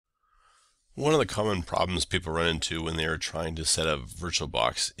One of the common problems people run into when they're trying to set up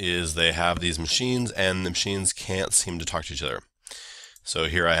Virtualbox is they have these machines and the machines can't seem to talk to each other. So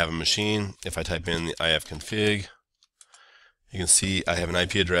here I have a machine. If I type in the ifconfig, you can see I have an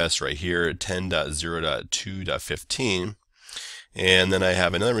IP address right here, 10.0.2.15, and then I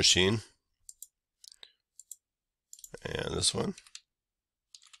have another machine, and this one.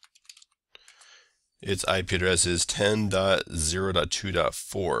 Its IP address is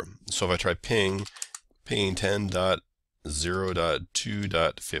 10.0.2.4. So if I try pinging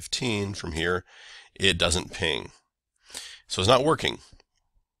 10.0.2.15 from here, it doesn't ping. So it's not working.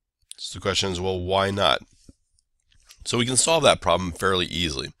 So the question is, well, why not? So we can solve that problem fairly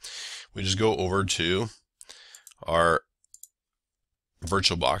easily. We just go over to our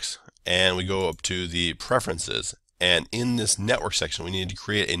Virtualbox and we go up to the preferences. And in this network section, we need to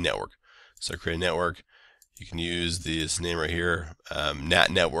create a network. So create a network. You can use this name right here,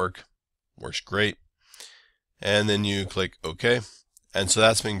 NAT network. Works great. And then you click OK. And so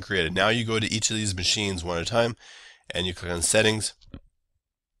that's been created. Now you go to each of these machines one at a time and you click on settings.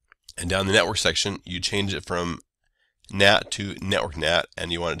 And down the network section, you change it from NAT to network NAT,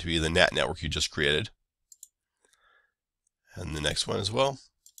 and you want it to be the NAT network you just created. And the next one as well.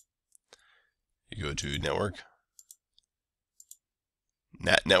 You go to network.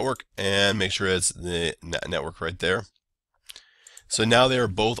 NAT network, and make sure it's the NAT network right there. So now they are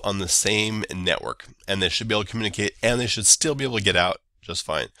both on the same network, and they should be able to communicate, and they should still be able to get out just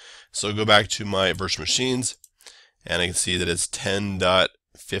fine. So go back to my virtual machines, and I can see that it's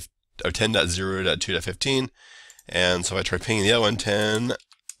 10.0.2.15, and so if I try pinging the other one,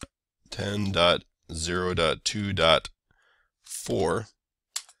 10.0.2.4,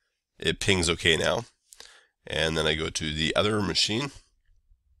 it pings OK now. And then I go to the other machine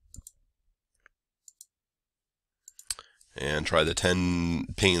and try the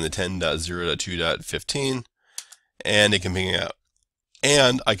pinging the 10.0.2.15, and it can ping out.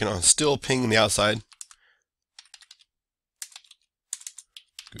 And I can still ping the outside,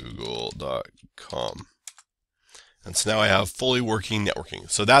 google.com. And so now I have fully working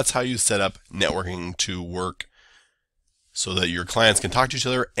networking. So that's how you set up networking to work so that your clients can talk to each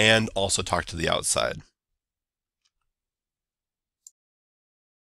other and also talk to the outside.